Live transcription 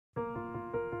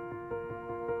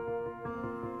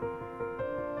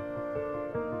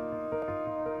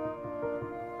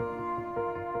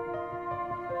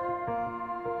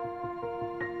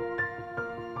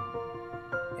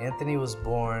Anthony was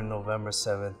born November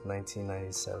 7th,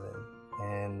 1997,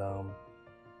 and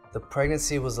the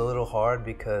pregnancy was a little hard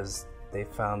because they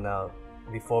found out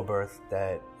before birth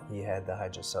that he had the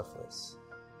hydrocephalus.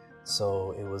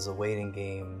 So it was a waiting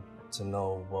game to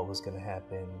know what was going to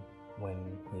happen when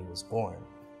he was born,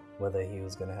 whether he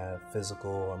was going to have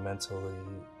physical or mentally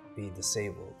be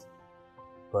disabled.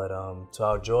 But to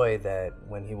our joy, that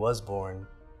when he was born,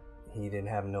 he didn't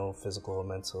have no physical or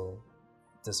mental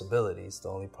disabilities. The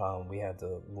only problem we had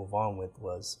to move on with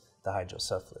was the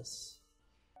hydrocephalus.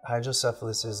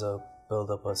 Hydrocephalus is a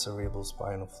buildup of cerebral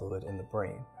spinal fluid in the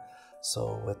brain.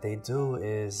 So what they do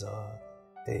is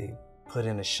they put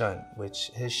in a shunt,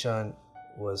 which his shunt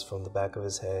was from the back of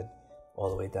his head all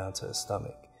the way down to his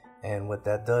stomach. And what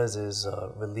that does is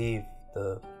relieve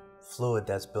the fluid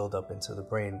that's built up into the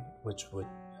brain, which would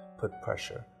put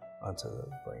pressure onto the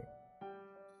brain.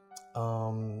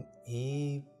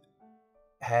 He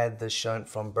had the shunt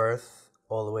from birth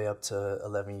all the way up to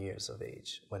 11 years of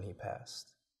age when he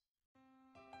passed.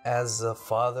 As a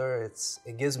father,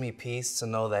 it gives me peace to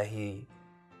know that he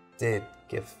did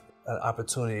give an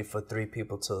opportunity for 3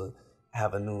 people to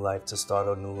have a new life, to start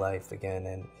a new life again.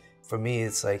 And for me,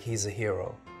 it's like he's a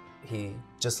hero. He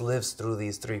just lives through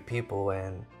these 3 people,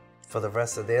 and for the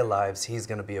rest of their lives, he's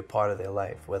going to be a part of their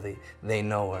life, whether they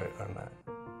know or not.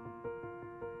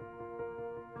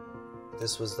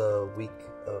 This was the week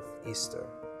of Easter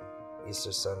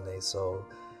Sunday, so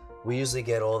we usually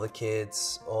get all the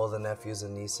kids, all the nephews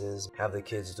and nieces, have the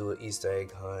kids do an Easter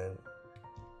egg hunt.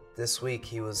 This week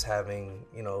he was having,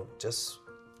 just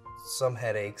some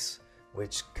headaches,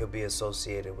 which could be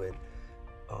associated with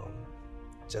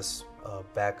just a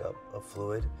backup of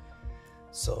fluid.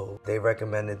 So they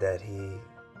recommended that he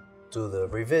do the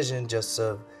revision just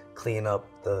to clean up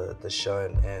the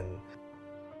shunt, and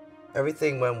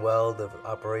everything went well. The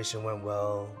operation went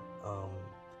well.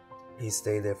 He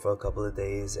stayed there for a couple of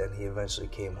days, and he eventually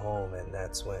came home, and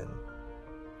that's when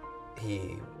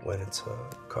he went into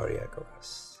cardiac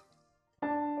arrest.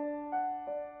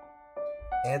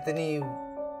 Anthony,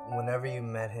 whenever you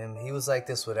met him, he was like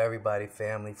this with everybody,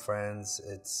 family, friends.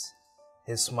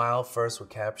 His smile first would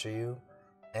capture you,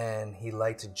 and he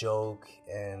liked to joke,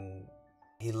 and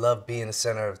he loved being the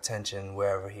center of attention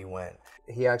wherever he went.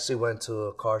 He actually went to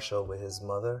a car show with his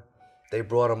mother. They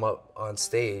brought him up on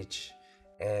stage,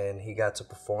 and he got to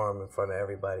perform in front of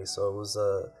everybody. So it was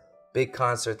a big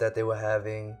concert that they were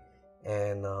having,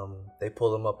 and they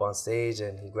pulled him up on stage,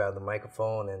 and he grabbed the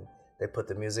microphone, and they put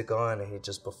the music on, and he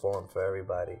just performed for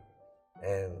everybody.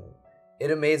 And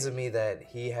it amazes me that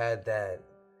he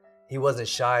wasn't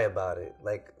shy about it.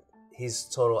 Like, he's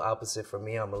total opposite from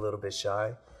me. I'm a little bit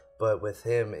shy, but with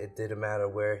him, it didn't matter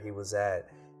where he was at.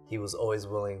 He was always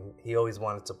willing. He always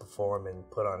wanted to perform and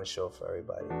put on a show for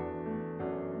everybody.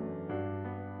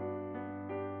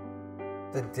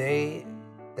 The day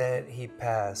that he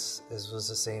passed was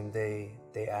the same day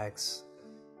they asked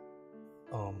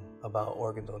about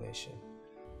organ donation.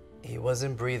 He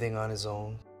wasn't breathing on his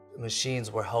own. The machines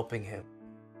were helping him.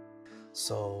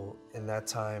 So in that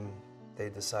time, they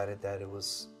decided that it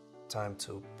was time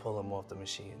to pull him off the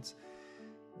machines,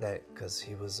 because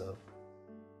he was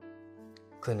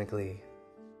clinically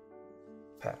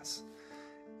passed.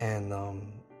 And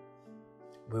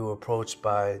we were approached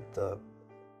by the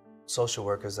social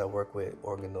workers that work with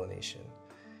organ donation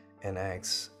and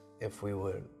asked if we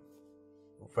would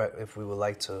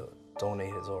like to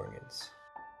donate his organs.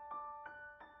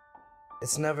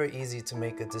 It's never easy to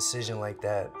make a decision like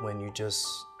that when you just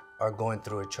are going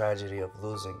through a tragedy of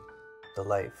losing the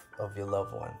life of your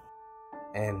loved one.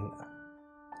 And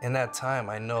in that time,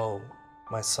 I know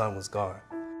my son was gone.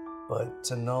 But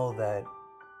to know that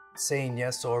saying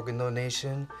yes to organ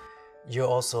donation, you're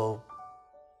also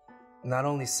not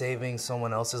only saving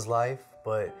someone else's life,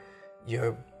 but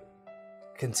you're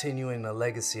continuing the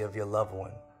legacy of your loved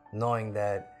one, knowing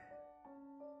that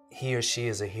he or she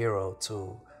is a hero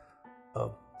to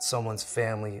someone's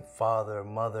family, father,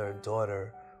 mother,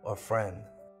 daughter, or friend.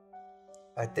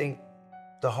 I think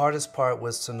the hardest part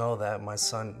was to know that my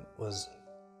son was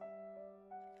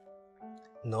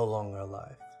no longer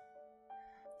alive.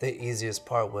 The easiest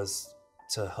part was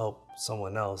to help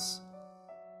someone else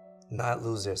not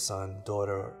lose their son,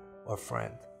 daughter, or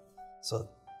friend. So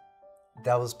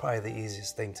that was probably the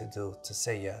easiest thing to do, to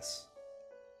say yes.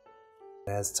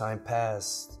 As time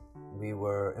passed, we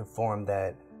were informed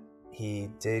that he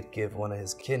did give one of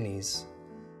his kidneys.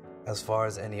 As far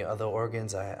as any other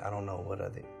organs, I don't know what are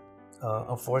they.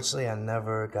 Unfortunately, I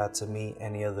never got to meet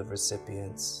any of the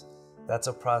recipients. That's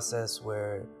a process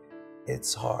where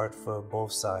it's hard for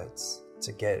both sides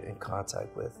to get in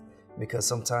contact with, because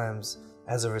sometimes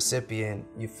as a recipient,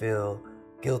 you feel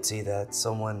guilty that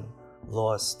someone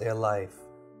lost their life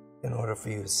in order for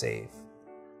you to save.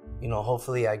 You know,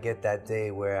 hopefully I get that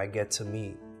day where I get to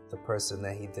meet the person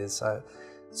that he did,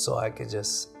 so I could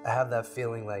just have that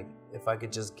feeling like if I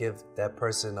could just give that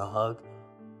person a hug,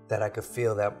 that I could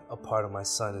feel that a part of my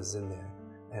son is in there,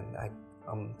 and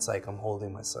it's like I'm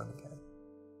holding my son again.